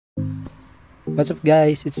What's up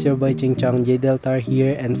guys, it's your boy Ching Chong J Deltar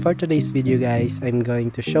here, and for today's video guys, I'm going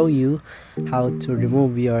to show you how to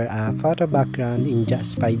remove your photo background in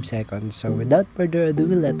just 5 seconds. So without further ado,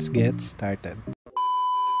 let's get started.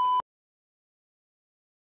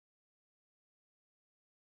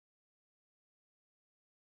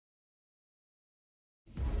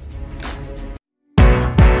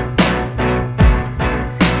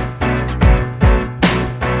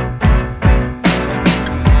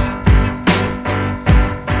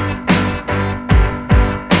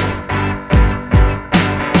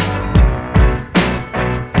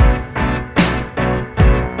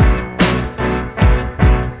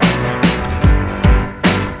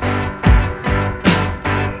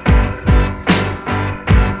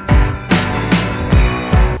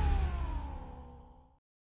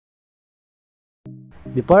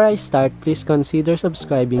 Before I start, please consider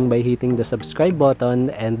subscribing by hitting the subscribe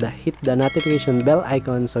button and hit the notification bell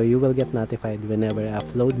icon so you will get notified whenever I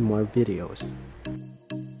upload more videos.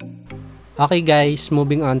 Okay guys,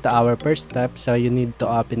 moving on to our first step. So you need to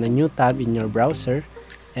open a new tab in your browser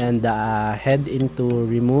and head into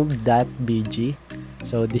remove.bg.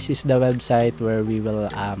 So this is the website where we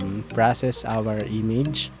will process our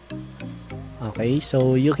image. Okay,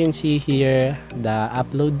 so you can see here the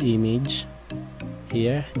upload image.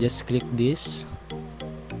 Here, just click this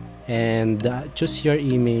and choose your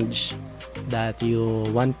image that you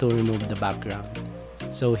want to remove the background.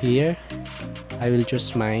 So here, I will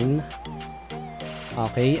choose mine.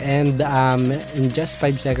 Okay, and in just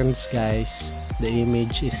 5 seconds guys, the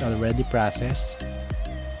image is already processed.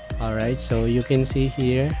 Alright, so you can see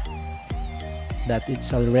here that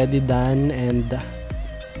it's already done, and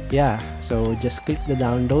yeah, so just click the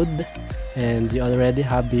download and you already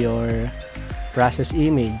have your process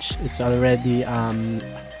image. It's already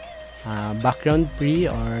background free,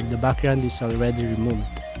 or the background is already removed.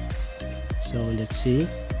 So let's see.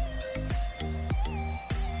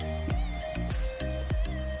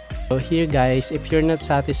 So here guys, if you're not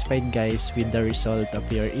satisfied guys with the result of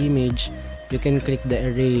your image, you can click the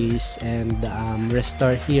erase and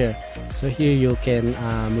restore here. So here you can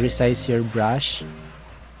resize your brush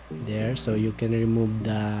there, so you can remove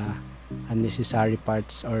the unnecessary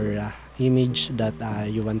parts or image that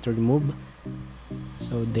you want to remove.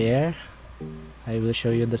 So there, I will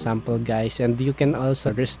show you the sample guys, and you can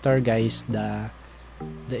also restore guys the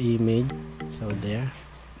image. So there,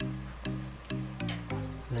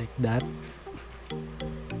 like that,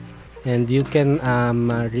 and you can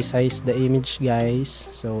resize the image guys,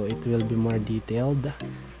 so it will be more detailed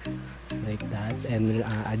like that, and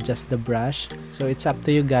adjust the brush. So it's up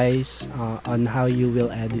to you guys on how you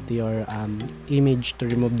will edit your image to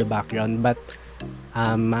remove the background, but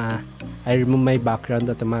I remove my background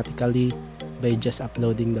automatically by just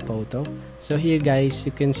uploading the photo. So here guys,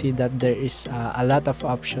 you can see that there is a lot of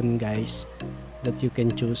option guys that you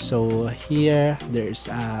can choose. So here there's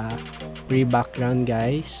a free background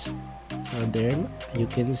guys. So there you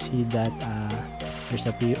can see that there's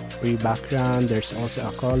a free background. There's also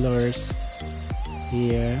a colors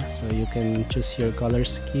here, so you can choose your color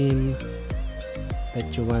scheme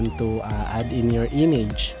that you want to add in your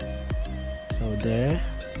image. So there,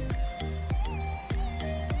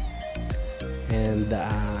 and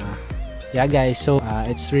yeah guys, so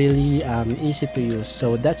it's really easy to use.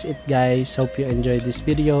 So that's it guys, hope you enjoyed this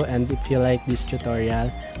video, and if you like this tutorial,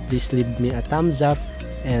 please leave me a thumbs up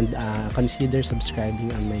and consider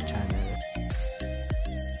subscribing on my channel.